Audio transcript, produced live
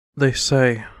They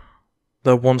say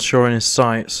that once you're in his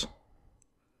sights,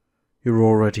 you're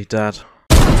already dead.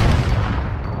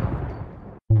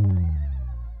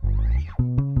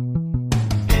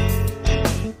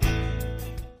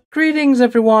 Greetings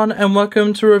everyone, and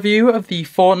welcome to a review of the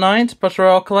Fortnite Battle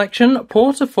Royale Collection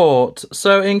Portafort.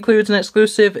 So it includes an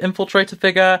exclusive infiltrator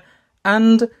figure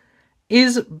and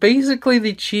is basically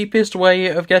the cheapest way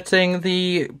of getting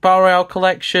the Battle Royale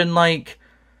Collection, like,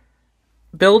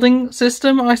 building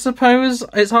system, I suppose.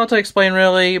 It's hard to explain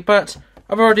really, but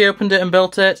I've already opened it and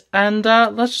built it, and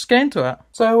let's just get into it.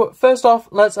 So first off,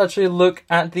 let's actually look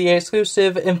at the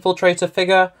exclusive infiltrator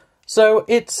figure. So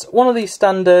it's one of the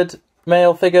standard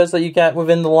male figures that you get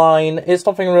within the line. It's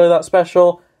nothing really that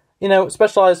special. You know,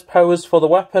 specialised pose for the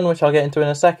weapon, which I'll get into in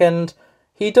a second.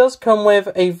 He does come with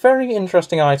a very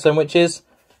interesting item, which is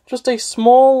just a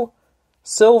small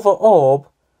silver orb,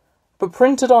 but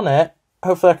printed on it,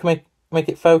 hopefully I can make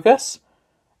it focus,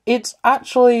 it's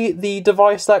actually the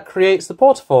device that creates the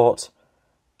Portafort.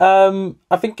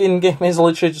 I think in-game it's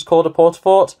literally just called a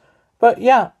Portafort, but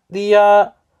yeah,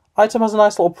 the item has a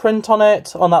nice little print on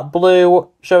it, on that blue,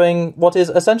 showing what is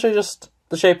essentially just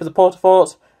the shape of the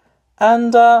Portafort,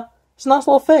 and it's a nice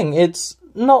little thing. It's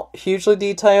not hugely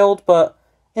detailed, but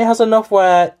it has enough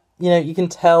where, you know, you can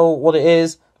tell what it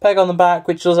is. Peg on the back,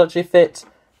 which does actually fit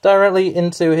directly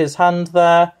into his hand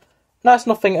there. Nice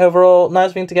enough thing overall,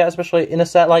 nice thing to get, especially in a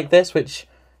set like this, which,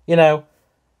 you know,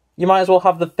 you might as well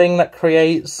have the thing that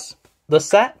creates the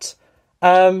set.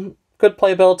 Good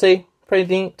playability, pretty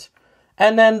neat.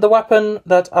 And then the weapon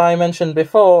that I mentioned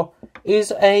before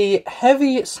is a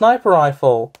heavy sniper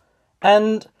rifle.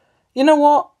 And you know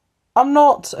what? I'm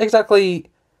not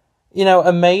exactly, you know,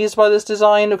 amazed by this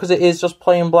design, because it is just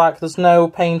plain black. There's no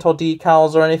paint or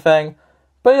decals or anything.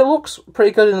 But it looks pretty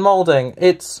good in the moulding.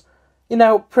 It's, you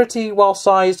know, pretty well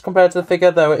sized compared to the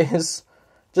figure, though it is,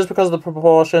 just because of the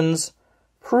proportions,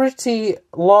 pretty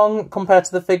long compared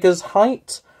to the figure's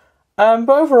height. But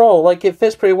overall, like, it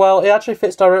fits pretty well. It actually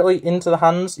fits directly into the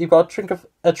hands. You've got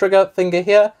a trigger finger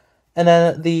here, and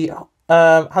then the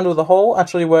handle with the hole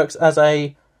actually works as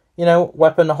a, you know,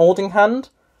 weapon holding hand.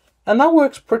 And that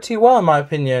works pretty well, in my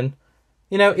opinion.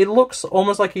 You know, it looks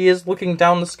almost like he is looking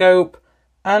down the scope,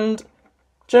 and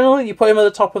generally you put him at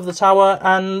the top of the tower,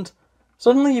 and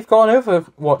suddenly you've got an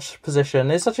Overwatch position.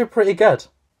 It's actually pretty good.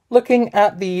 Looking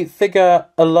at the figure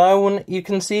alone, you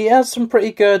can see it has some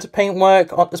pretty good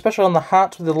paintwork, especially on the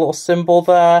hat with the little symbol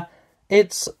there.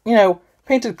 It's, you know,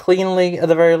 painted cleanly at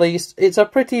the very least. It's a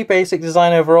pretty basic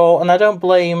design overall, and I don't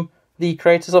blame the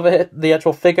creators of it, the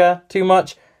actual figure, too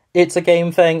much. It's a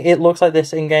game thing. It looks like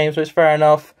this in-game, so it's fair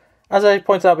enough. As I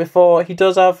pointed out before, he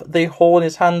does have the hole in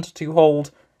his hand to hold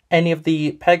any of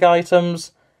the peg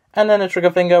items, and then a trigger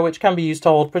finger, which can be used to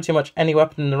hold pretty much any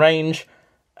weapon in the range,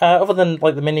 other than,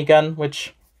 like, the minigun,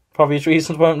 which, for obvious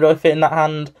reasons, won't really fit in that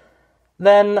hand.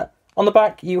 Then, on the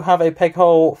back, you have a peg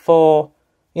hole for,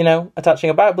 you know, attaching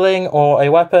a back bling, or a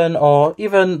weapon, or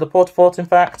even the Portafort, in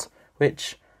fact,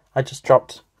 which I just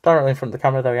dropped directly in front of the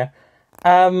camera, there we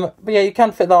go. But yeah, you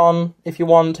can fit that on if you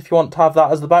want to have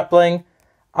that as the back bling.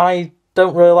 I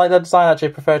don't really like that design, I actually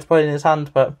prefer to put it in his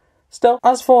hand, but still.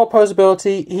 As for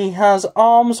posability, he has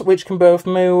arms which can both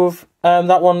move.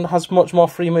 That one has much more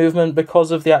free movement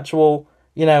because of the actual,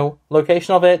 you know,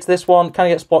 location of it. This one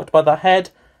kind of gets blocked by the head,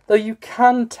 though you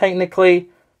can technically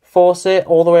force it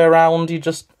all the way around. You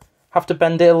just have to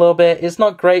bend it a little bit. It's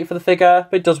not great for the figure,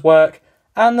 but it does work.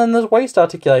 And then there's waist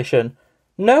articulation.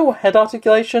 No head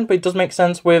articulation, but it does make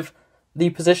sense with the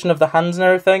position of the hands and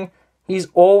everything. He's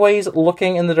always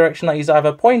looking in the direction that he's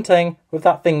either pointing with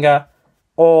that finger,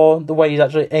 or the way he's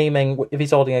actually aiming if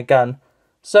he's holding a gun.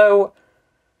 So,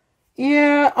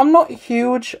 yeah, I'm not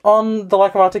huge on the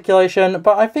lack of articulation,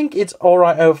 but I think it's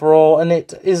alright overall, and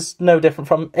it is no different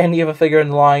from any other figure in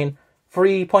the line.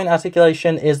 3-point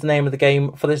articulation is the name of the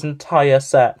game for this entire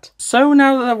set. So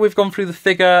now that we've gone through the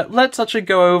figure, let's actually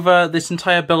go over this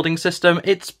entire building system.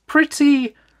 It's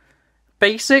pretty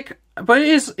basic, but it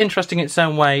is interesting in its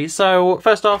own way. So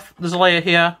first off, there's a layer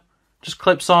here, just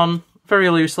clips on very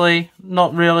loosely,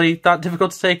 not really that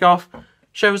difficult to take off.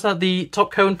 Shows that the top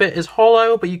cone bit is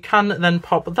hollow, but you can then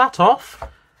pop that off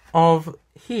of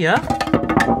here.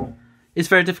 It's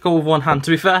very difficult with one hand,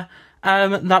 to be fair.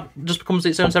 That just becomes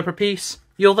its own separate piece.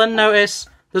 You'll then notice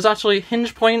there's actually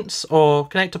hinge points or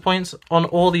connector points on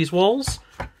all these walls.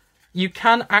 You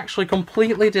can actually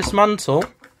completely dismantle.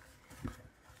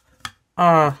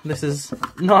 This is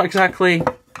not exactly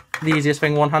the easiest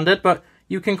thing one-handed, but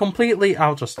you can completely,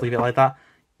 I'll just leave it like that,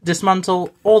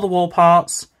 dismantle all the wall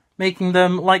parts, making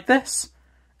them like this.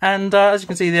 And as you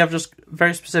can see, they have just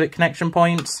very specific connection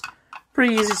points.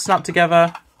 Pretty easy to snap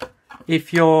together.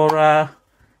 if you're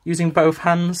using both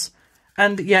hands.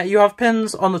 And yeah, you have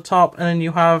pins on the top, and then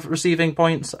you have receiving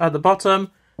points at the bottom.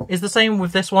 It's the same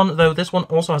with this one, though this one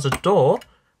also has a door,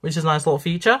 which is a nice little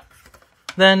feature.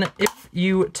 Then if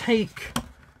you take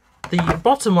the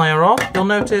bottom layer off, you'll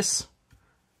notice,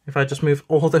 if I just move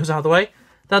all those out of the way,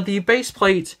 that the base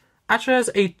plate actually has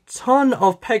a ton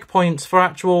of peg points for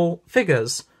actual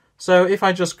figures. So if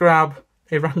I just grab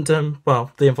a random,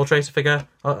 well, the infiltrator figure,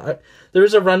 there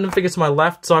is a random figure to my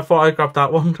left, so I thought I'd grab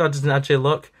that one, I didn't actually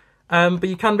look. But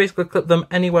you can basically clip them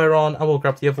anywhere on. I will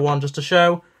grab the other one just to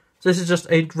show. So this is just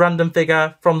a random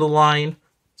figure from the line.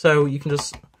 So you can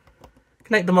just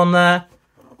connect them on there.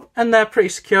 And they're pretty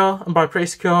secure. And by pretty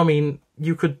secure, I mean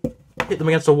you could hit them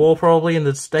against a wall probably and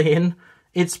they'd stay in.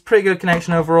 It's pretty good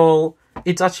connection overall.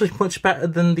 It's actually much better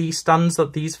than the stands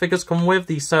that these figures come with,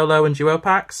 the solo and duo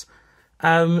packs.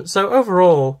 So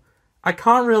overall, I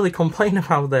can't really complain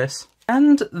about this.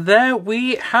 And there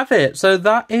we have it. So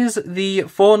that is the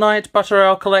Fortnite Battle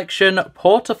Royale Collection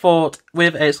Port-a-Fort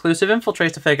with exclusive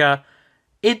Infiltrator figure.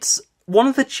 It's one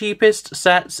of the cheapest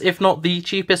sets, if not the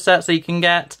cheapest sets that you can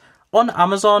get. On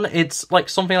Amazon, it's like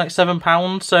something like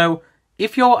 £7, so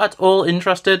if you're at all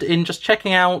interested in just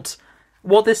checking out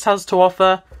what this has to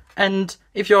offer, and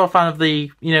if you're a fan of the,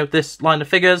 you know, this line of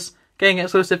figures, getting an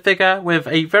exclusive figure with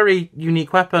a very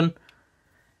unique weapon,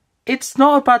 it's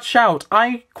not a bad shout.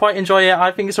 I quite enjoy it.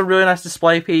 I think it's a really nice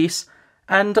display piece.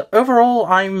 And overall,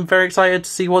 I'm very excited to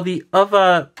see what the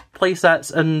other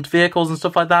playsets and vehicles and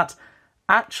stuff like that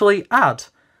actually add.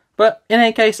 But in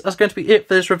any case, that's going to be it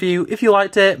for this review. If you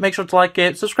liked it, make sure to like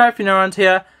it, subscribe if you're new around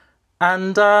here.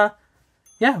 And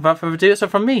yeah, without further ado, that's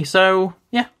it from me. So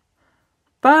yeah,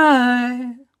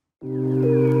 bye!